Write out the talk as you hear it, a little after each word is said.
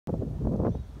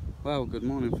Well, good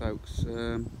morning folks.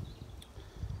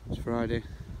 It's Friday.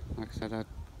 Like I said, I'd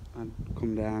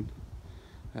come down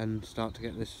and start to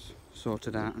get this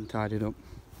sorted out and tidied up.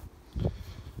 So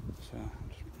I'll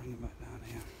just bring it back down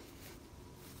here.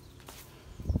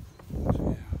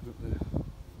 So yeah, I've got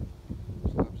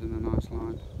the slabs in a nice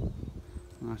line.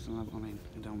 Nice and level. I mean,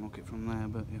 you don't look it from there,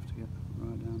 but you have to get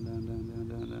right down.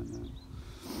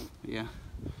 But yeah,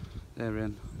 they're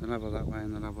in. They're level that way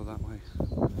and they're level that way.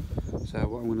 So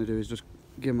what I'm going to do is just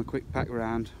give them a quick pack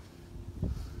round,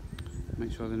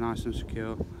 make sure they're nice and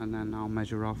secure, and then I'll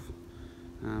measure off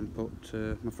and put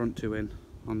my front two in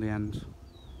on the ends.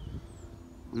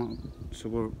 I'm not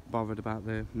so bothered about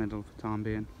the middle for the time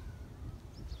being.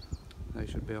 They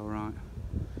should be alright.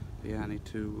 But yeah, I need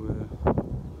to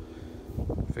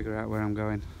figure out where I'm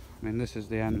going. I mean, this is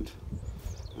the end,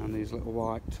 and these little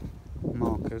white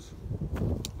markers,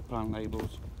 the plant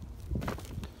labels,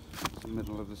 the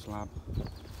middle of the slab.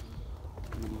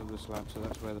 So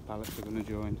that's where the pallets are going to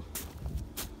join.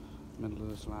 Middle of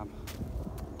the slab,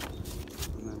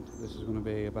 and then this is going to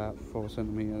be about 4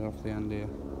 centimetres off the end here.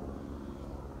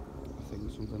 I think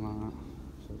something like that.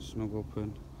 So it's snug up,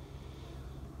 and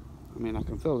I mean, I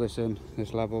can fill this in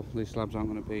this level. These slabs aren't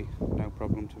going to be no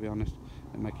problem, to be honest.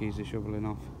 They make easy shoveling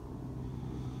off,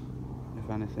 if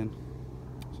anything.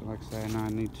 So like I say, now I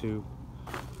need to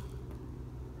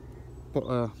put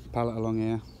a pallet along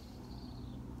here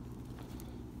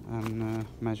and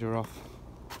measure off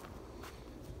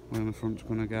where the front's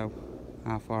going to go,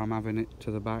 how far I'm having it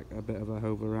to the back, a bit of a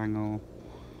overhang, or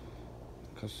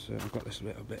because I've got this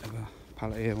little bit of a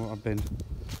pallet here what I've been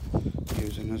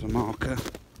using as a marker.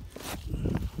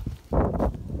 So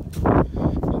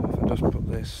if I just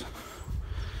put this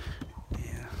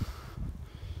here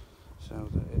so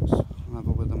that it's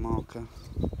level with the marker.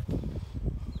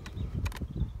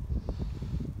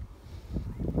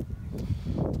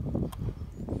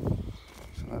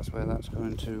 That's where that's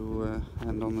going to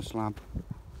end on the slab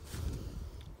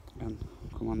and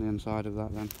come on the inside of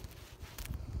that then,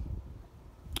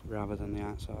 rather than the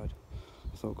outside.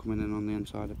 I thought coming in on the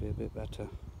inside would be a bit better.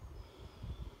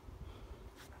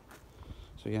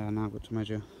 So yeah, now I've got to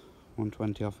measure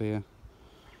 120 off here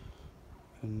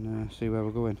and see where we're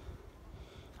going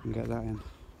and get that in.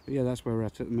 But yeah, that's where we're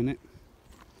at the minute.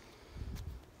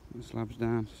 The slab's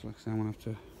down, so like I say, I'm going to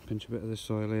have to pinch a bit of this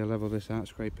soil here, level this out,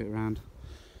 scrape it around.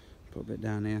 Put a bit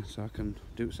down here so I can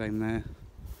do the same there,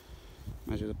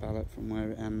 measure the pallet from where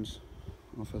it ends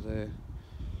off of there,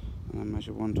 and then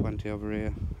measure 120 over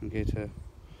here and get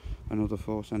another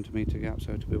 4 centimetre gap,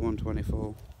 so to be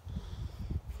 124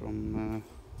 from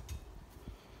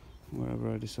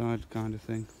wherever I decide, kind of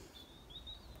thing.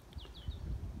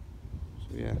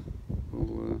 So yeah,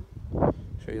 we'll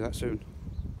show you that soon.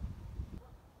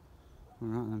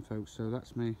 Alright then folks, so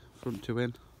that's me front two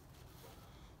in.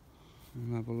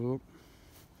 And level up,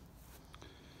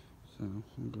 so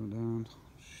I'll go down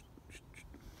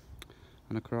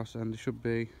and across, and there should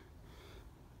be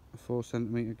a 4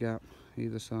 centimetre gap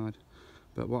either side.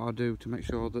 But what I'll do to make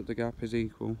sure that the gap is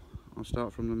equal, I'll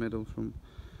start from the middle, from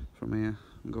here,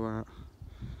 and go out.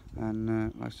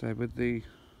 And like I say, with the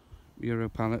Euro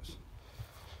pallets,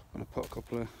 I'm going to put a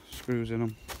couple of screws in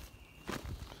them.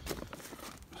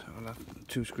 So I'll have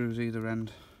 2 screws either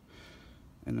end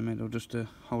in the middle, just to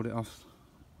hold it off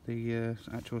the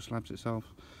actual slabs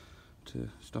itself, to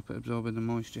stop it absorbing the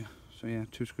moisture. So yeah,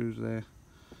 2 screws there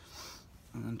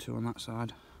and then 2 on that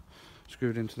side,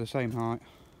 screwed into the same height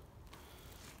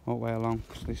all the way along,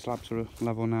 because these slabs are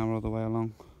level now all the way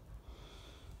along.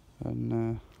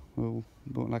 And we'll,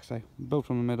 like I say, build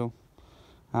from the middle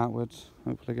outwards,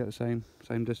 hopefully get the same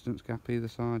distance gap either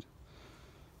side,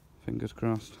 fingers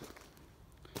crossed.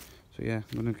 So yeah,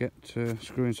 I'm going to get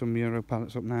screwing some Euro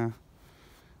pallets up now,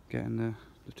 getting the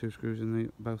 2 screws in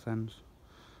both ends.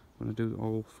 I'm going to do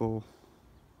all 4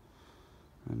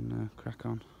 and crack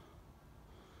on.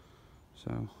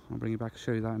 So I'll bring you back and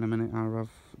show you that in a minute, how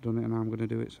I've done it and how I'm going to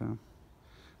do it, so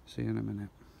see you in a minute.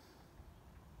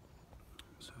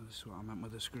 So this is what I meant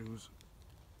with the screws.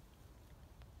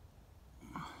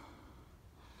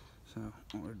 So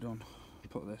what we've done,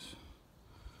 put this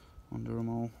under them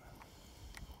all,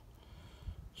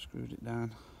 screwed it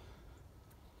down.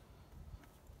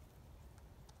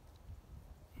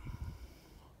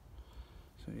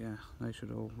 So yeah, they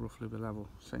should all roughly be level.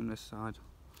 Same this side,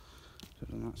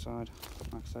 did on that side.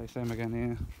 Like I say, same again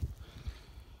here.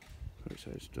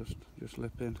 So it's just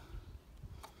lipping.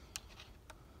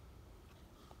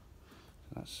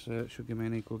 That's should give me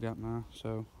an equal gap now.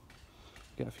 So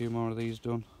get a few more of these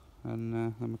done, and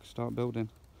then we can start building.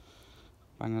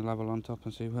 Bang the level on top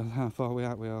and see how far we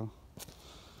are.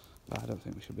 But I don't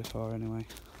think we should be far anyway.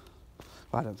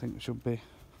 But I don't think we should be.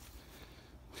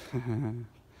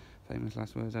 Famous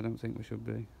last words, I don't think we should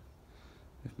be,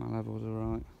 if my levels are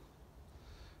right.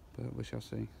 But we shall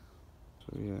see.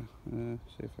 So yeah,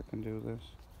 see if I can do this.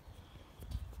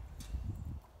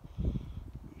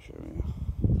 I'll show you.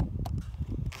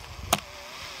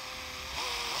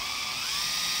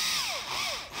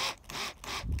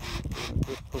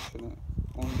 Just pushing it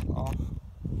on, off.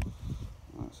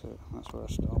 That's it, that's where I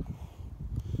stop.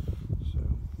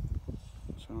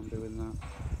 So I'm doing that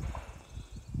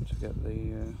to get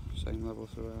the same level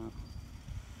throughout.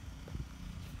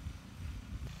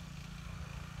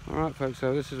 Alright folks,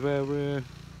 so this is where we're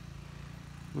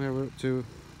up to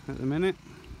at the minute.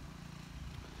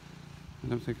 I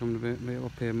don't think I'm going to be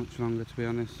up here much longer, to be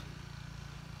honest.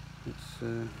 It's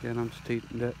getting on to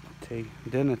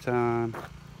dinner time.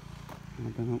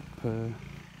 I've been up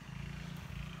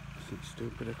since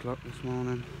stupid o'clock this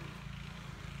morning.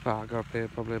 Well, I got up here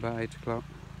probably about 8 o'clock.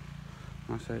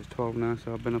 I say it's 12 now,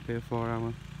 so I've been up here 4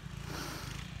 hours.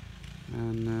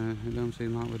 And it don't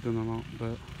seem like we've done a lot,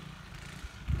 but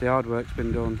the hard work's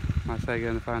been done. Like I say,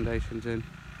 getting the foundations in.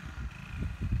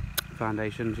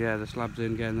 Foundations, yeah, the slabs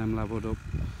in, getting them levelled up.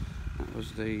 That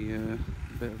was the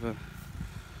bit of a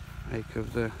ache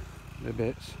of the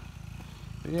bits.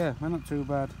 But yeah, we're not too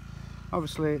bad.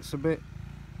 Obviously it's a bit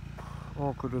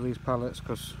awkward with these pallets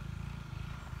because,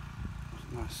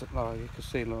 like you can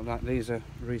see, look, that these are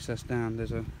recessed down.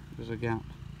 There's a gap,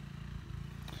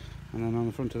 and then on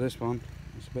the front of this one,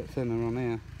 it's a bit thinner on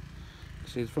here. You can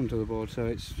see the front of the board, so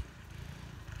it's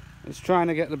trying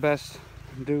to get the best,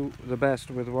 do the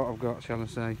best with what I've got, shall I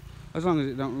say. As long as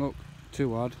it don't look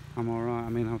too odd, I'm all right. I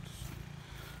mean, I'll just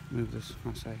move this.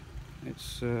 I say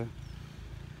it's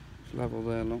level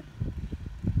there. Look.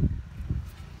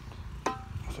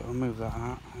 So I'll move that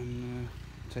out and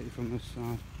take you from this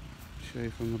side, show you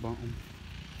from the bottom.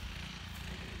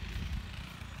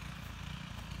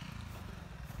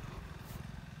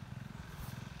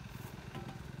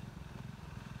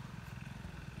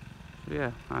 So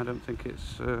yeah, I don't think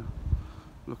it's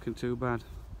looking too bad.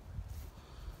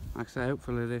 Like I say,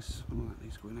 hopefully this, oh, that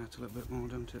needs going out a little bit more,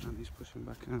 don't it? That needs pushing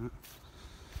back out.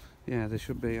 Yeah, there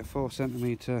should be a 4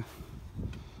 centimetre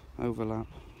overlap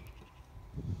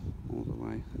all the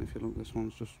way, and if you look, this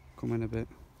one's just come in a bit,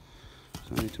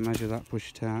 so I need to measure that,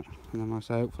 push it out, and then like I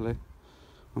say, hopefully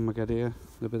when we get here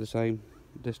they'll be the same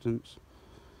distance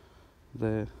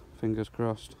there, fingers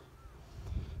crossed.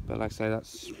 But like I say,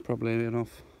 that's probably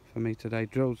enough for me today.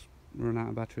 Drill's run out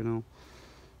of battery now,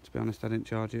 to be honest. I didn't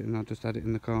charge it and I just had it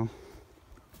in the car.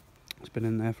 It's been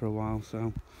in there for a while,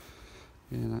 so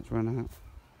yeah, that's run out.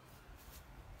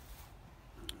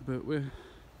 But we're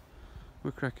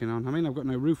cracking on. I mean, I've got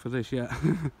no roof for this yet.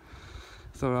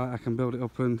 So I can build it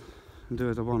up and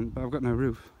do as I want, but I've got no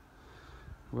roof.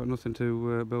 I've got nothing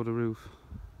to build a roof.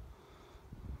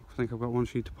 I think I've got one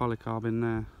sheet of polycarb in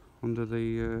there under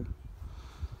the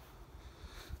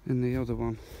in the other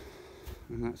one,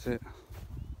 and that's it.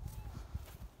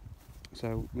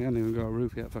 So we haven't even got a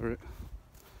roof yet for it.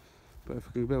 But if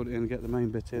we can build it in and get the main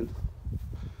bit in,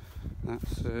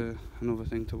 that's another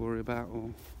thing to worry about, or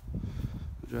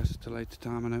address at a later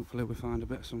time, and hopefully we find a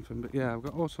bit of something. But yeah, I've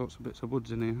got all sorts of bits of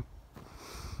woods in here.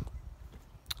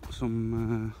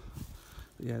 Some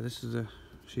yeah, this is a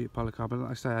sheet of polycarb. But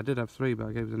like I say, I did have 3, but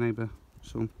I gave the neighbour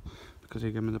some because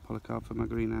he gave me the polycarb for my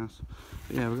greenhouse.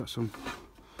 But yeah, we've got some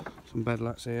bed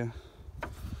lats here,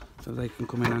 so they can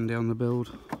come in handy on the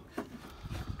build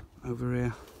over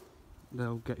here.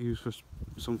 They'll get used for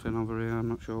something over here, I'm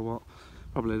not sure what.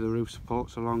 Probably the roof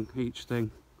supports along each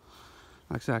thing.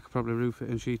 Like I say, I could probably roof it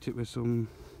and sheet it with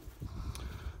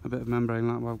a bit of membrane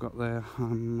like what I've got there.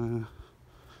 I'm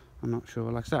not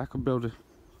sure. Like I say, I could build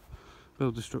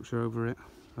the structure over it,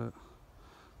 but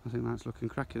I think that's looking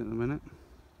cracking at the minute.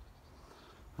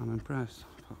 I'm impressed.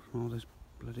 Apart from all this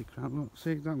bloody crap. Look,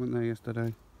 see, that went there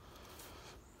yesterday.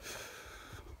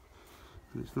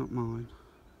 And it's not mine.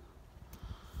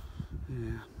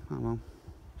 Yeah, oh well.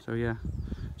 So yeah,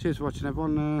 cheers for watching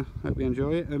everyone. Hope you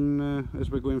enjoy it, and as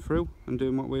we're going through and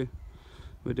doing what we're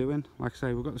doing, like I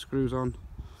say, we've got the screws on,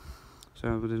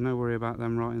 so there's no worry about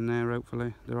them right in there.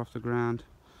 Hopefully they're off the ground.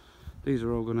 These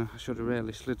are all gonna, I should have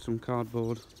really slid some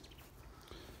cardboard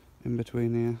in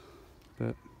between here,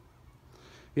 but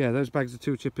yeah, those bags of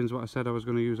 2 chippings, what I said I was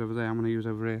going to use over there, I'm going to use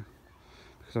over here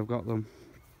because I've got them,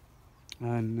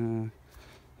 and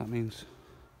that means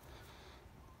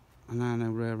I now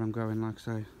know where I'm going. Like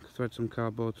I say, thread some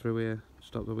cardboard through here,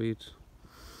 stop the weeds,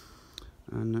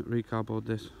 and re-cardboard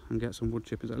this and get some wood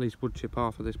chippings, at least wood chip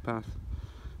half of this path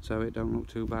so it don't look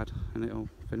too bad, and it'll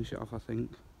finish it off, I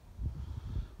think.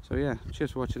 So yeah,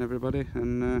 cheers for watching everybody,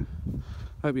 and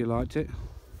Hope you liked it.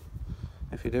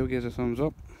 If you do, give us a thumbs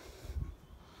up.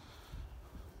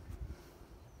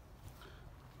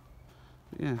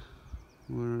 Yeah,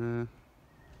 we're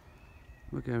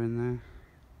going there.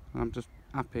 I'm just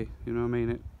happy, you know what I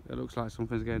mean? It looks like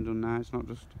something's getting done now. It's not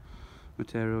just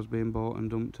materials being bought and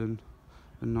dumped and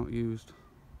not used.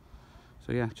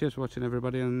 So yeah, cheers for watching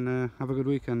everybody, and have a good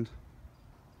weekend.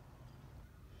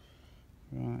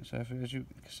 Right, so as you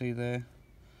can see there,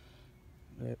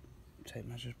 the tape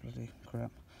measure's bloody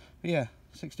crap. But yeah,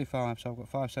 65, so I've got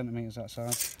 5 centimetres that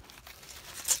side.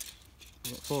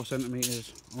 I've got 4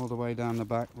 centimetres all the way down the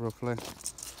back, roughly.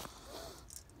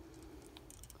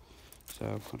 So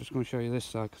I'm just going to show you this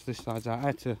side, because this side's out. I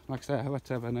had to, like I said, I had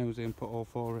to have a nosy and put all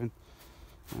 4 in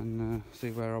and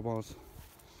see where I was.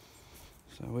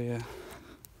 So yeah,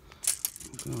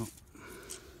 I've got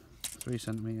 3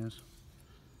 centimetres,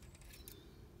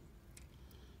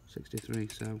 63.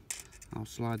 So I'll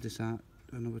slide this out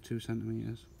another 2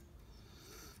 centimetres.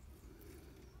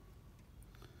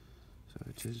 So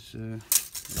it is, like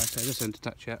I say, this isn't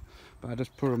attached yet, but I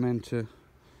just put them in to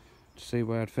see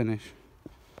where I'd finish.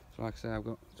 So like I say, I've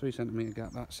got 3 centimetre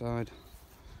gap that side,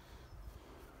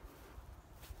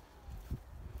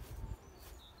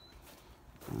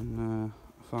 and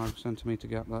 5 centimetre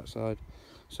gap that side.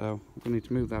 So I'm going to need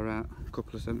to move that out a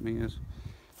couple of centimetres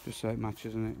just so it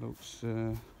matches and it looks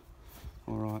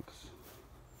alright.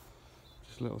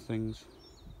 Just little things.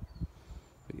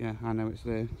 But yeah, I know it's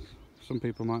there. Some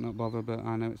people might not bother, but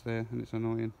I know it's there and it's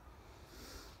annoying.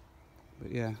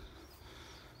 But yeah,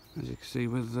 as you can see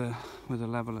with the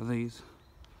level of these,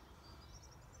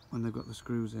 when they've got the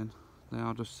screws in, they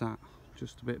are just sat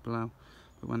just a bit below.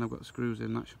 But when I've got the screws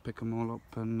in, that should pick them all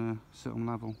up and sit them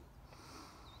level.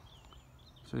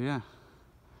 So yeah,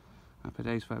 happy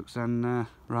days folks, and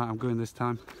right, I'm going this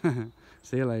time.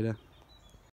 See you later.